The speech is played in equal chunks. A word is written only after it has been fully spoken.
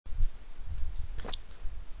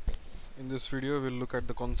In this video we'll look at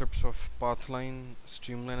the concepts of pathline,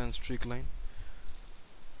 streamline and streakline.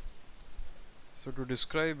 So to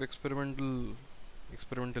describe experimental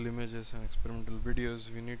images and experimental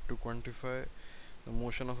videos, we need to quantify the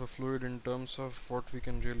motion of a fluid in terms of what we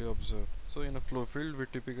can really observe. So in a flow field we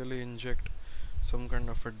typically inject some kind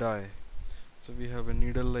of a dye. So we have a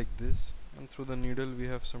needle like this, and through the needle we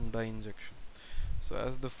have some dye injection. So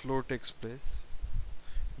as the flow takes place,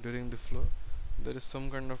 during the flow there is some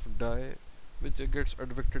kind of dye which gets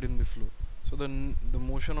advected in the flow. So the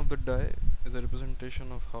motion of the dye is a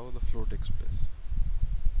representation of how the flow takes place.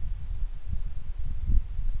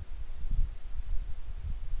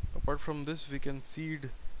 Apart from this, we can seed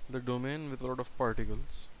the domain with a lot of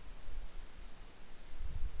particles.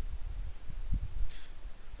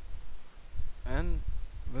 And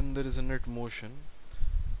when there is a net motion,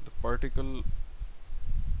 the particles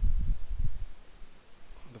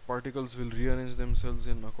will rearrange themselves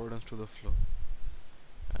in accordance to the flow,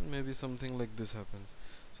 and maybe something like this happens.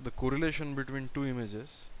 So the correlation between two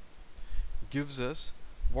images gives us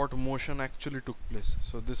what motion actually took place.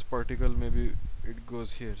 So this particle, maybe it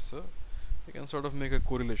goes here, so we can sort of make a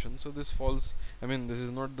correlation. So this falls, this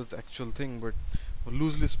is not the actual thing, but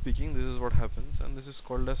loosely speaking this is what happens, and this is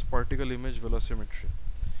called as particle image velocimetry.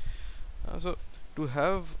 So to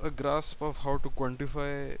have a grasp of how to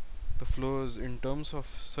quantify the flows in terms of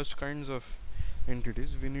such kinds of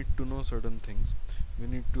entities, we need to know certain things. We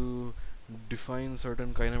need to define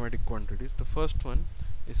certain kinematic quantities. The first one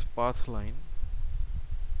is path line.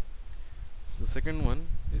 The second one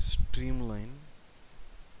is streamline.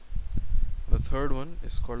 The third one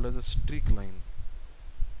is called as a streakline.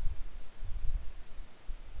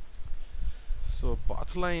 So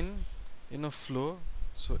path line in a flow,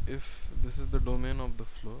 so if this is the domain of the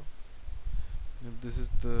flow, if this is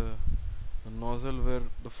the nozzle where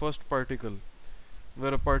the first particle,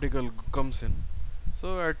 where a particle comes in,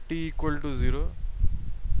 so at t equal to 0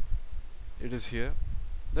 it is here,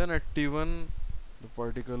 then at t1 the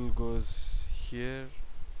particle goes here,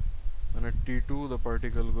 and at t2 the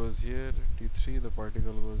particle goes here, t3 the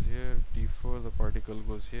particle goes here, t4 the particle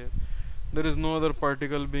goes here. There is no other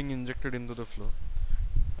particle being injected into the flow,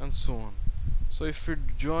 and so on. So if we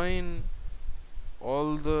join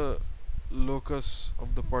all the locus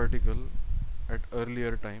of the particle at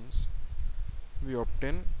earlier times, we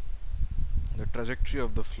obtain the trajectory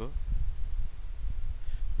of the flow,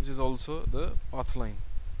 which is also the path line.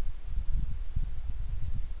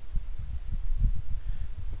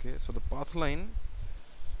 Okay, so the path line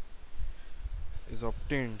is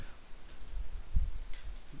obtained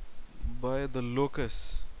by the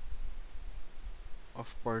locus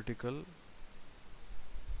of particle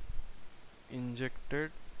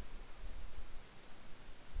injected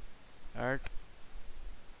at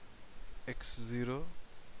x0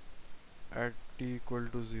 at t equal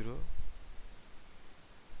to 0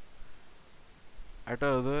 at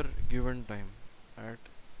other given time at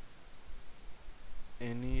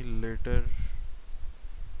any later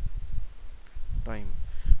time.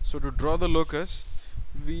 So to draw the locus,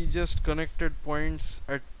 we just connected points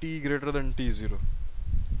at t greater than t0.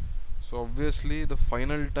 So obviously the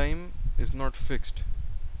final time is not fixed.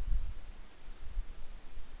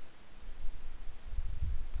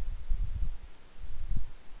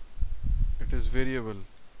 It is variable,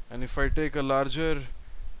 and if I take a larger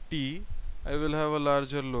t, I will have a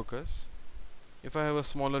larger locus. If I have a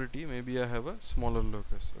smaller t, maybe I have a smaller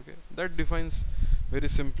locus. Okay, that defines very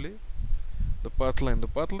simply the path line. The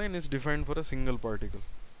path line is defined for a single particle.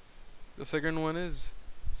 The second one is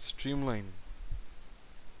streamline.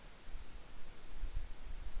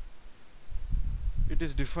 It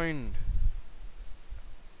is defined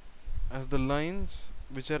as the lines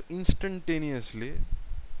which are instantaneously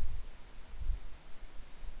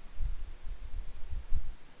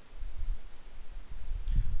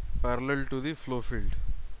parallel to the flow field.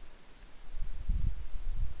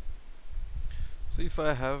 So if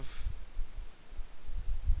I have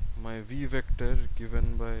my v vector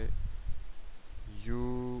given by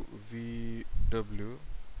u v w,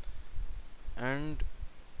 and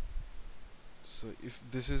so if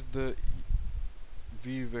this is the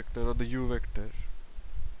v vector or the u vector,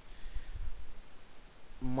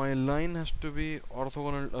 my line has to be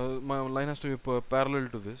orthogonal, my line has to be parallel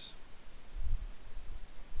to this.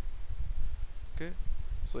 Okay,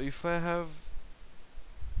 so if I have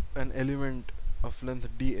an element of length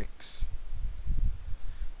dx,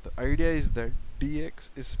 the idea is that dx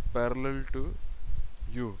is parallel to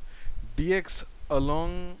u, dx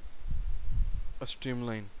along a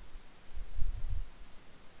streamline.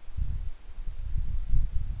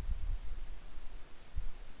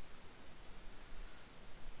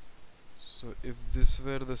 So if this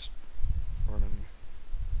were the pardon me,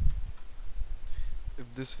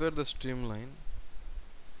 if this were the streamline,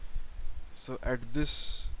 so at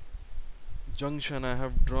this junction I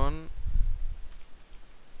have drawn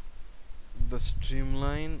the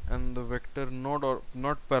streamline and the vector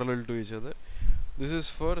not parallel to each other. This is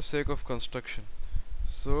for sake of construction.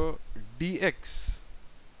 So dx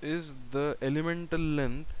is the elemental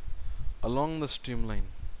length along the streamline,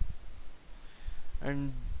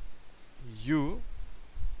 and u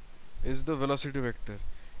is the velocity vector.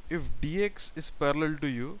 If dx is parallel to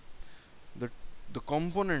u, the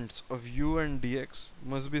components of u and dx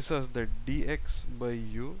must be such that dx by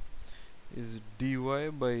u is dy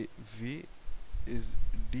by v is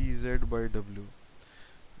dz by w.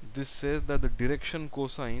 This says that the direction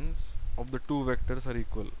cosines of the two vectors are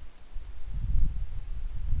equal.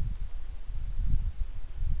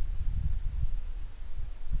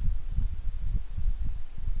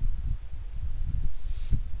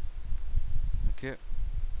 Okay,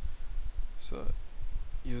 so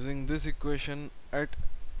using this equation at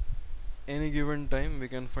any given time we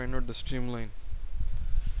can find out the streamline.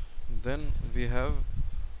 Then we have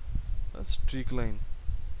a streakline.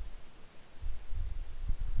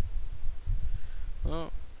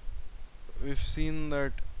 Now we've seen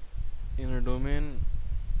that in a domain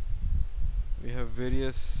we have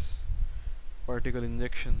various particle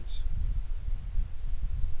injections.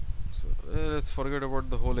 So let's forget about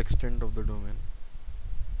the whole extent of the domain.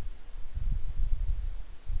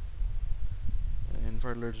 In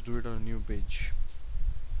fact, let's do it on a new page.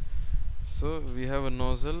 So we have a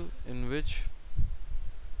nozzle in which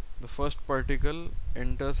the first particle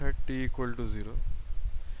enters at t equal to 0.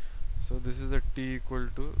 So this is at t equal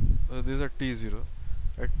to this is at t0.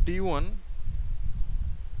 At t1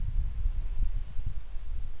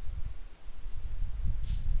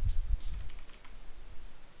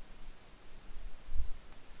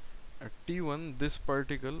 this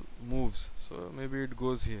particle moves, so maybe it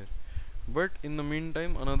goes here, but in the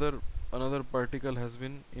meantime another particle has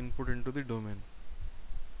been input into the domain.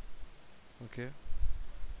 Okay,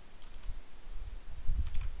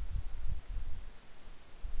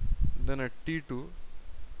 then at t2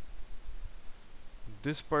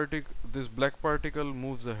 this black particle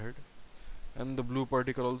moves ahead and the blue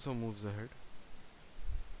particle also moves ahead,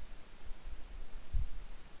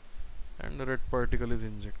 and the red particle is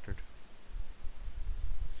injected.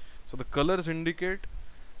 So the colors indicate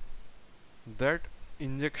that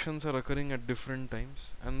injections are occurring at different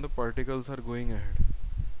times and the particles are going ahead.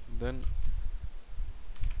 Then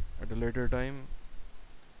at a later time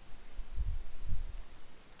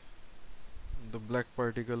the black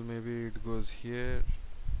particle maybe it goes here,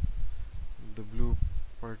 the blue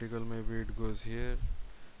particle maybe it goes here,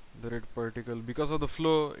 the red particle, because of the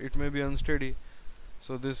flow it may be unsteady,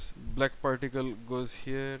 so this black particle goes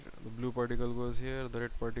here, the blue particle goes here, the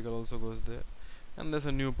red particle also goes there, and there's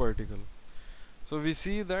a new particle. So we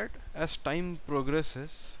see that as time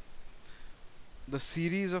progresses, the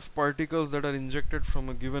series of particles that are injected from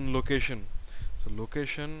a given location, so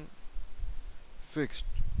location fixed,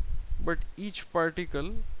 but each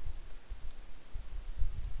particle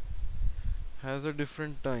has a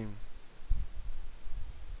different time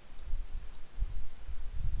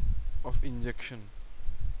of injection,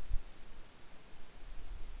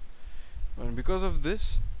 and because of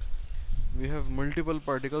this we have multiple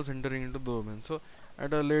particles entering into the domain. So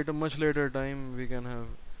at a much later time we can have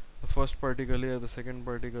the first particle here, the second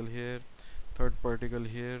particle here, third particle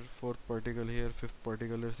here, fourth particle here, fifth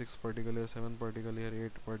particle here, sixth particle here, seventh particle here,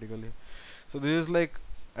 eighth particle here. So this is like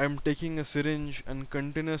I'm taking a syringe and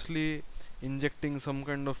continuously injecting some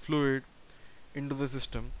kind of fluid into the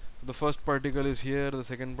system. So the first particle is here, the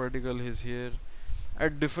second particle is here.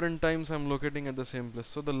 At different times I'm locating at the same place.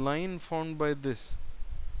 So the line formed by this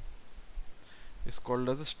is called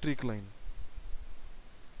as a streak line.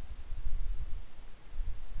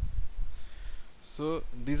 So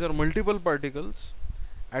these are multiple particles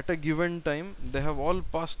at a given time. They have all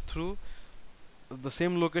passed through the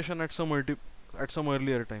same location at some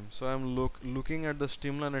earlier time. So I am looking at the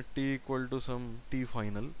streamline at t equal to some t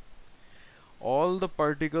final. All the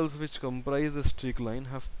particles which comprise the streak line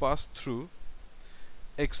have passed through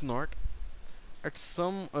x0 at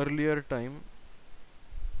some earlier time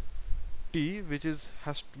t, which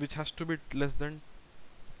has to be less than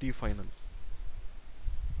t final.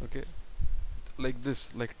 Okay, like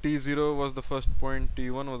this, like t0 was the first point,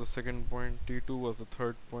 t1 was the second point, t2 was the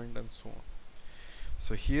third point, and so on.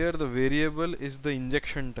 So here the variable is the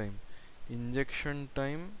injection time. Injection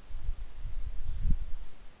time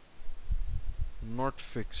not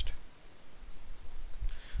fixed.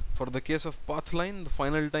 For the case of Pathline, the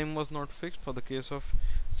final time was not fixed. For the case of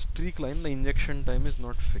streakline, the injection time is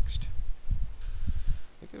not fixed.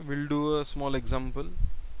 Okay, we'll do a small example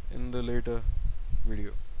in the later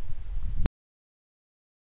video.